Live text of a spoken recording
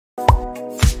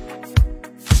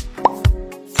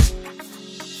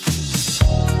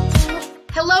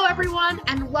everyone,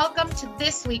 and welcome to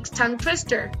this week's tongue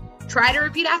twister. Try to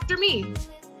repeat after me.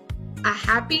 A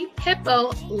happy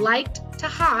hippo liked to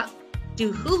hop,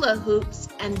 do hula hoops,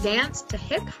 and dance to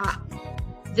hip hop.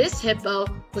 This hippo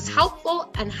was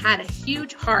helpful and had a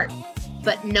huge heart,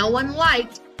 but no one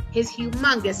liked his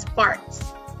humongous farts.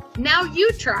 Now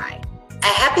you try. A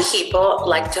happy hippo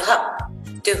liked to hop,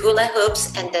 do hula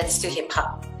hoops, and dance to hip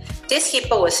hop. This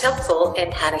hippo was helpful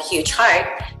and had a huge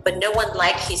heart, but no one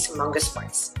liked his humongous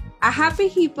farts. A happy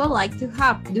hippo liked to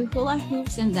hop, do hula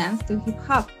hoops, and dance to hip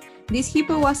hop. This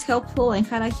hippo was helpful and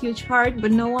had a huge heart,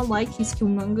 but no one liked his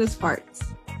humongous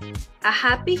farts. A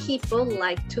happy hippo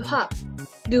liked to hop,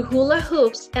 do hula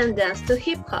hoops, and dance to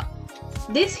hip hop.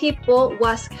 This hippo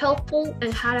was helpful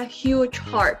and had a huge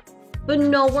heart, but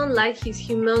no one liked his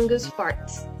humongous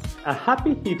farts. A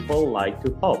happy hippo liked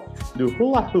to hop, do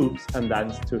hula hoops, and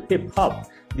dance to hip hop.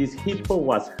 This hippo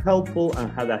was helpful and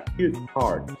had a huge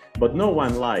heart, but no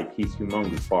one liked his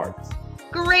humongous farts.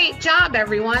 Great job,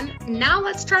 everyone. Now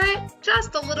let's try it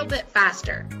just a little bit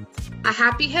faster. A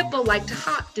happy hippo liked to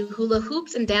hop, do hula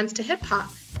hoops, and dance to hip hop.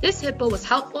 This hippo was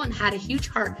helpful and had a huge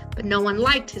heart, but no one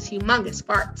liked his humongous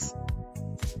farts.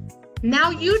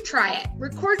 Now you try it.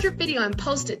 Record your video and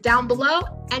post it down below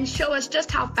and show us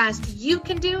just how fast you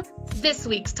can do this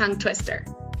week's tongue twister.